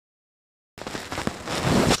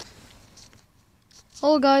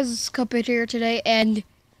Hello guys, it's Cuphead here today, and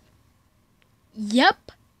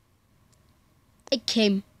yep, it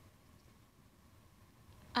came.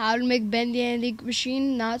 How to make bendy and ink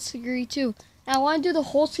machine, not series 2. Now I want to do the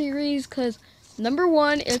whole series because number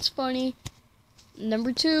 1, it's funny.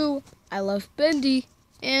 Number 2, I love bendy.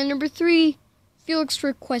 And number 3, Felix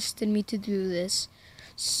requested me to do this.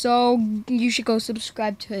 So you should go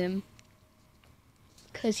subscribe to him.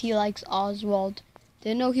 Because he likes Oswald.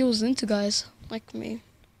 Didn't know he was into guys like me.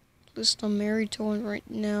 At least I'm married to one right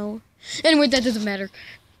now. Anyway, that doesn't matter.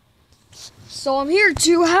 So I'm here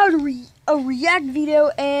to how to a react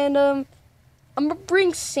video, and I'm gonna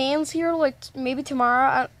bring Sans here like maybe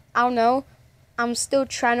tomorrow. I don't know. I'm still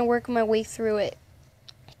trying to work my way through it,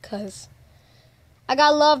 cause I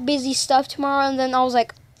got a lot of busy stuff tomorrow. And then I was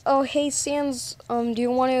like, oh hey Sans, do you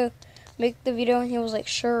want to make the video? And he was like,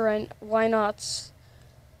 sure, and why not?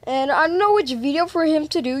 And I don't know which video for him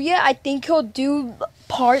to do yet. I think he'll do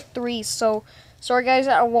part 3. So, sorry guys,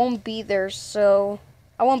 I won't be there. So,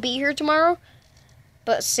 I won't be here tomorrow.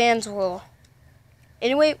 But Sans will.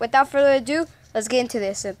 Anyway, without further ado, let's get into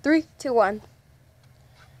this. In 3, 2, 1.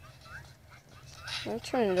 I'll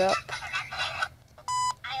turn it up.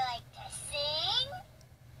 I like to sing,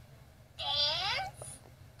 dance,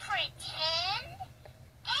 pretend,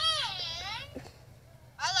 and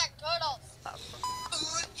I like turtles.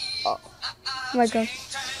 Oh my god.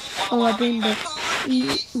 Oh my goodness.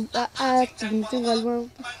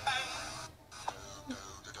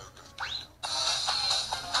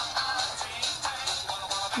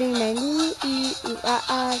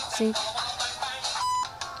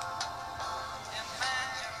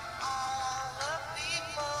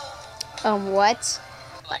 What?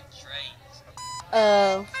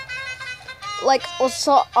 Like,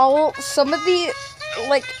 also, some of the,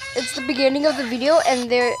 like, it's the beginning of the video,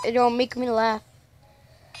 and it'll make me laugh.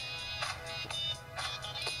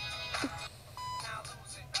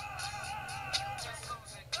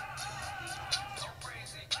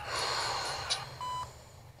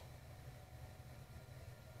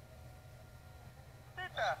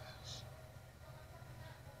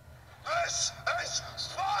 IS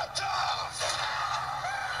SPARTA!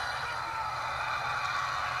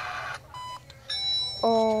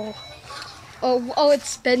 Oh,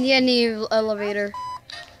 it's bendy and the elevator.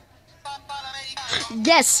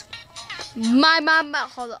 Yes! My mom,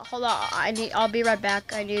 hold on, I'll be right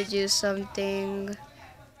back. I need to do something.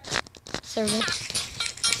 Service.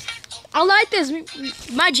 I like this,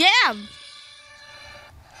 my jam!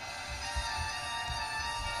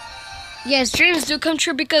 Yes, dreams do come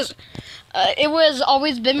true, because it was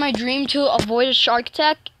always been my dream to avoid a shark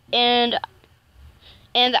attack, and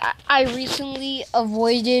I recently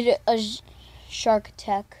avoided a shark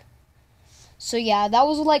attack. So yeah, that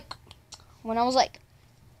was like when I was like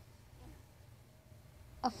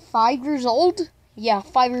 5 years old. Yeah,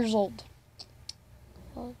 5 years old.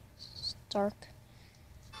 Oh, it's dark.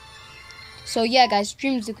 So yeah, guys,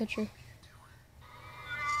 dreams do come true.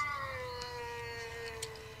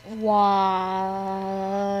 Why?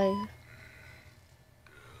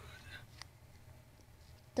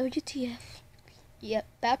 WTF? Yep,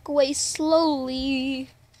 back away slowly.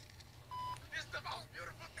 It's the most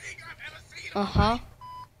beautiful thing I've ever seen. Uh-huh.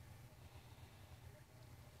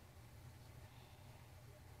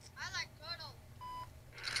 I like turtles.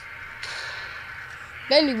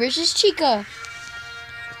 Bendy versus Chica.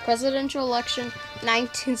 Presidential election,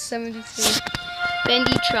 1973.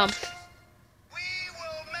 Bendy Trump. We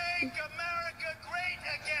will make America great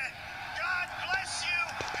again. God bless you.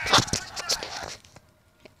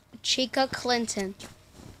 Chica Clinton.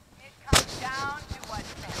 It comes down to what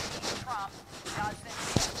Bendy Trump doesn't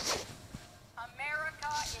do.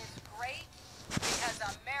 America is great because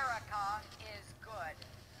America is good.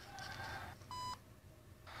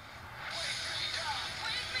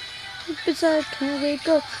 Beside, can wake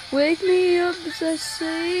up? Wake me up, beside,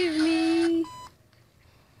 save me.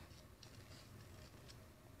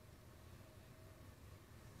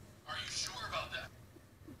 Are you sure about that?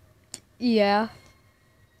 Yeah.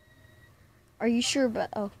 Are you sure about?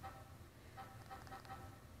 Oh.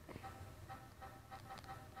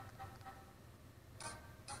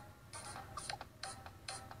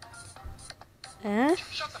 Huh?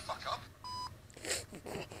 Shut the fuck up.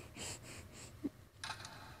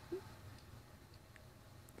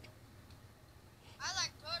 I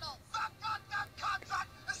like turtles.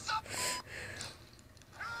 Stop.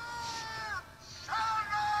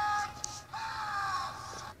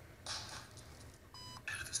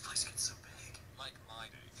 How did this place get so big? Like my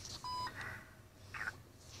dick.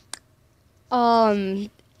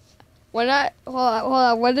 When I hold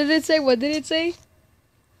on, what did it say? What did it say?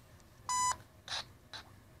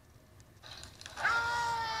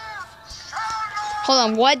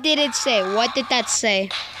 hold on. What did it say? What did that say?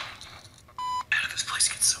 How did this place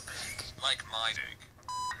get so big? Like my dick.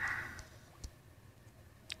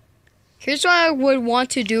 Here's what I would want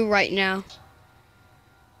to do right now.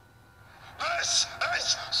 IS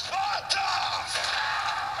SPARTA!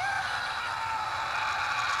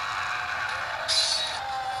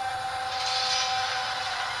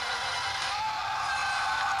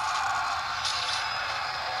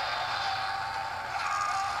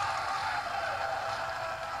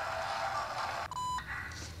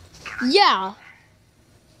 Yeah.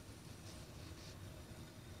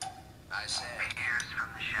 I say, here's from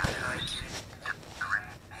the shadows.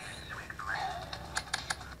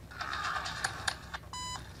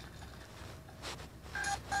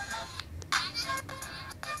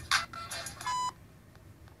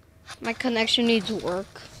 My connection needs work.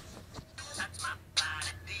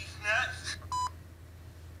 These nuts.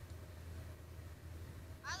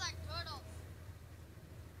 I like turtles.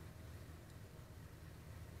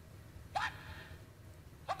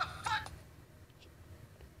 What the fuck?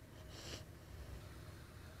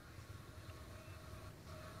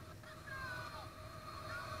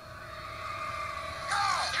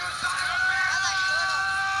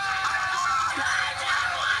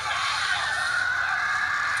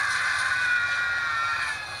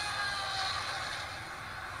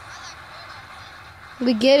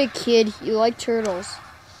 We get it, kid. You like turtles.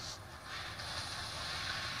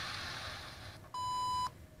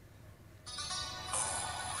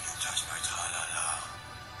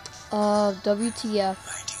 WTF.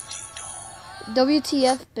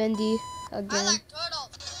 WTF, Bendy. I Again. like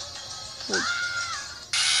turtles. Wait.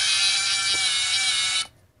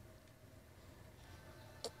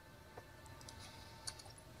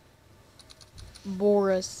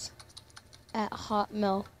 Boris at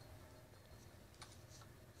Hotmail.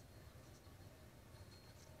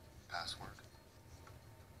 Password.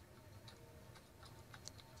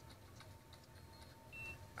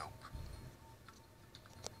 Nope.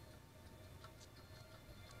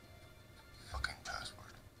 Fucking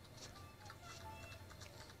password.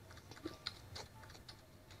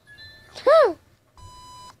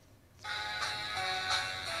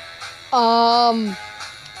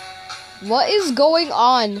 What is going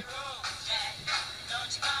on?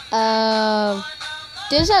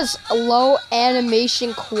 This has low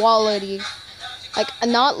animation quality. Like,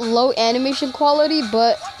 not low animation quality,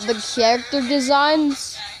 but the character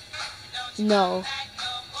designs, no.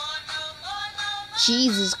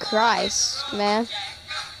 Jesus Christ, man.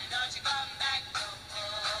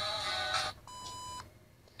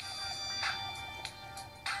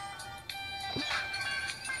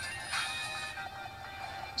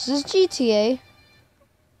 Is this GTA?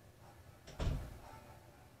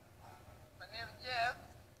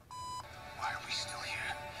 Why are we still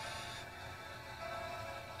here?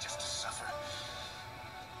 Just to suffer.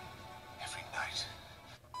 Every night.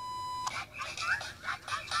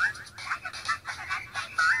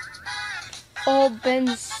 Oh,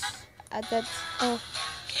 Ben's at that. Oh.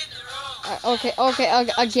 Okay,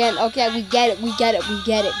 again. Okay, we get it. We get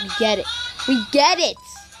it.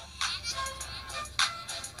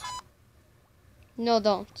 No,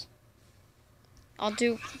 don't.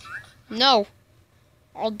 No.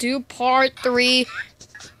 I'll do part 3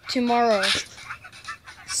 tomorrow.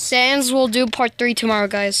 Sans will do part 3 tomorrow,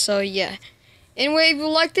 guys. So, yeah. Anyway, if you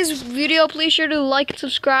like this video, please sure to like and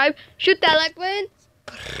subscribe. Shoot that like button.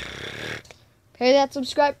 Hit that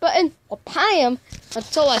subscribe button. Or pam.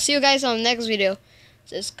 Until I see you guys on the next video.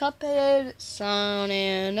 This is Cuphead,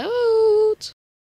 signing out.